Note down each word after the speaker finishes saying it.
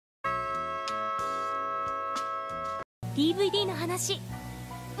DVD の話。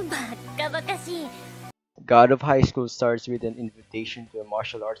ばっかばかしい。God of High School starts with an invitation to a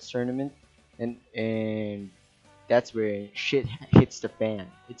martial arts tournament, and that's where shit hits the fan.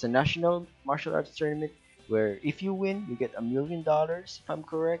 It's a national martial arts tournament where if you win, you get $1,000,000, if I'm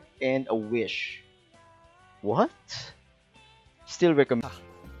correct, and a wish. What? Still recommend.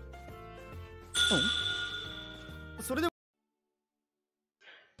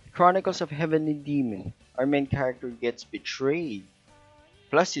 Chronicles of Heavenly Demon. Our main character gets betrayed.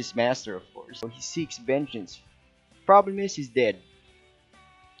 Plus his master, of course. So he seeks vengeance. Problem is, he's dead.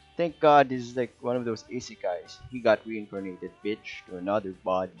 Thank God this is like one of those isekais. He got reincarnated, bitch, to another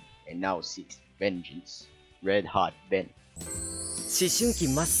body, and now seeks vengeance. Red hot Ben. 思春期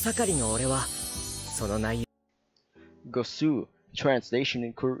真っ盛りの俺はその内容 Gosu. Translation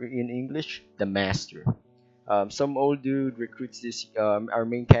in English, the master. Some old dude recruits this our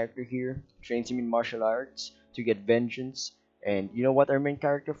main character here, trains him in martial arts to get vengeance, and you know what our main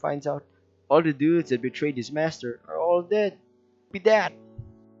character finds out? All the dudes that betrayed his master are all dead. Be that.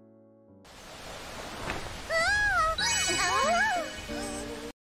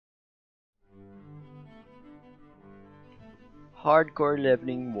 Hardcore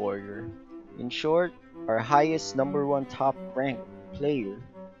leveling warrior. In short, our highest #1 top ranked player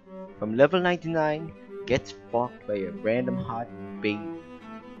from level 99 gets fucked by a random hot babe.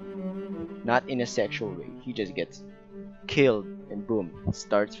 Not in a sexual way, he just gets killed and boom,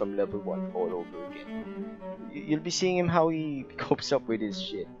 starts from level 1 all over again. You'll be seeing him how he copes up with his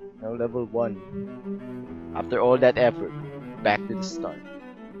shit. Now level 1. After all that effort, back to the start.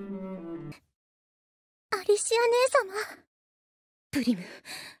 アリシア姉様。プリム、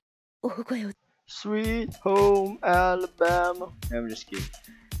大声を。Sweet Home Alabama. I'm just kidding.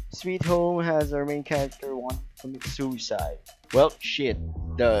 Sweet Home has our main character want to commit suicide. Well, shit.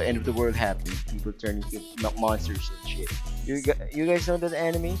 The end of the world happened. People turn into monsters and shit. You guys know that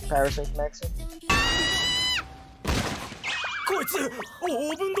anime, Parasite Maxim?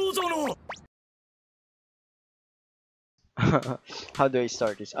 How do I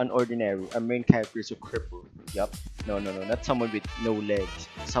start this? Unordinary. Our main character is a cripple. Yup. No, not someone with no legs.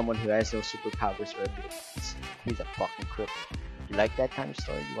 Someone who has no superpowers or abilities. He's a fucking cripple. You like that kind of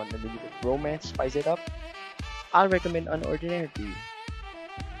story? You want a little bit of romance? Spice it up? I'll recommend Unordinary to you.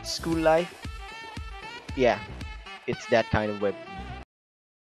 School life? Yeah, it's that kind of web.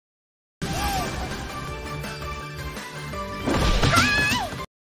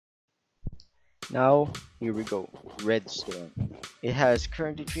 Now, here we go. Red Storm. It has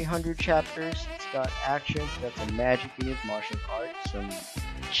currently 300 chapters. It's got action, it's got some magic in it, martial arts, some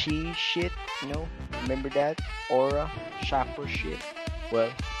chi shit, you know? Remember that? Aura, chakra shit.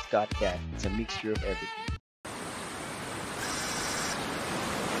 Well, it's got that. It's a mixture of everything.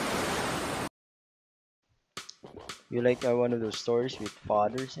 You like one of those stories with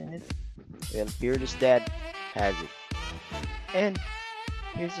fathers in it? Well, Peerless Dad has it. And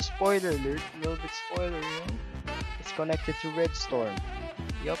here's a spoiler alert, a little bit spoiler, you know? It's connected to Red Storm.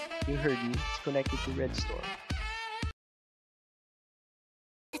 Yup, you heard me. It's connected to Red Storm.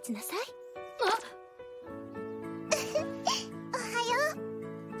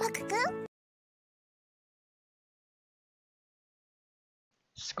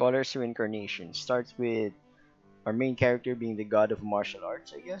 Scholar's reincarnation starts with our main character being the god of martial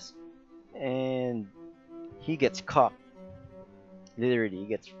arts, I guess. And he gets caught. Literally, he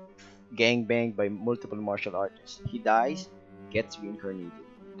gets gangbanged by multiple martial artists. He dies, gets reincarnated.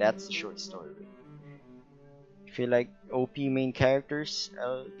 That's the short story. If you like OP main characters,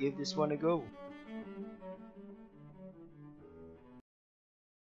 I'll give this one a go.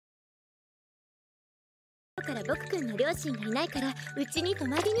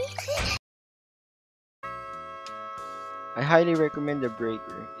 I highly recommend The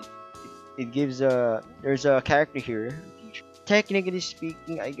Breaker. It gives there's a character here. Technically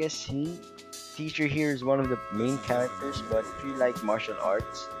speaking, I guess teacher here is one of the main characters, but if you like martial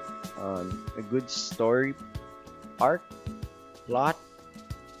arts, a good story arc, plot,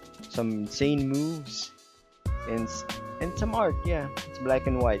 some insane moves, and some art, yeah, it's black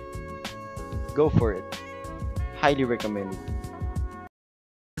and white. Go for it. Highly recommended.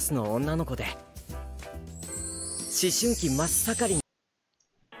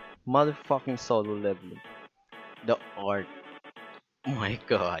 Motherfucking solo leveling. The art. Oh my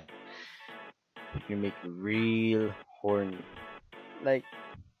god. You make me real horny. Like,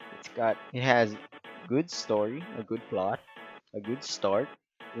 it has good story, a good plot, a good start,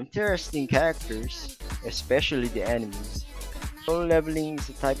 interesting characters, especially the enemies. Solo leveling is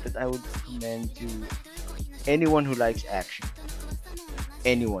the type that I would recommend to anyone who likes action.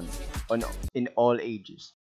 Anyone, in all ages.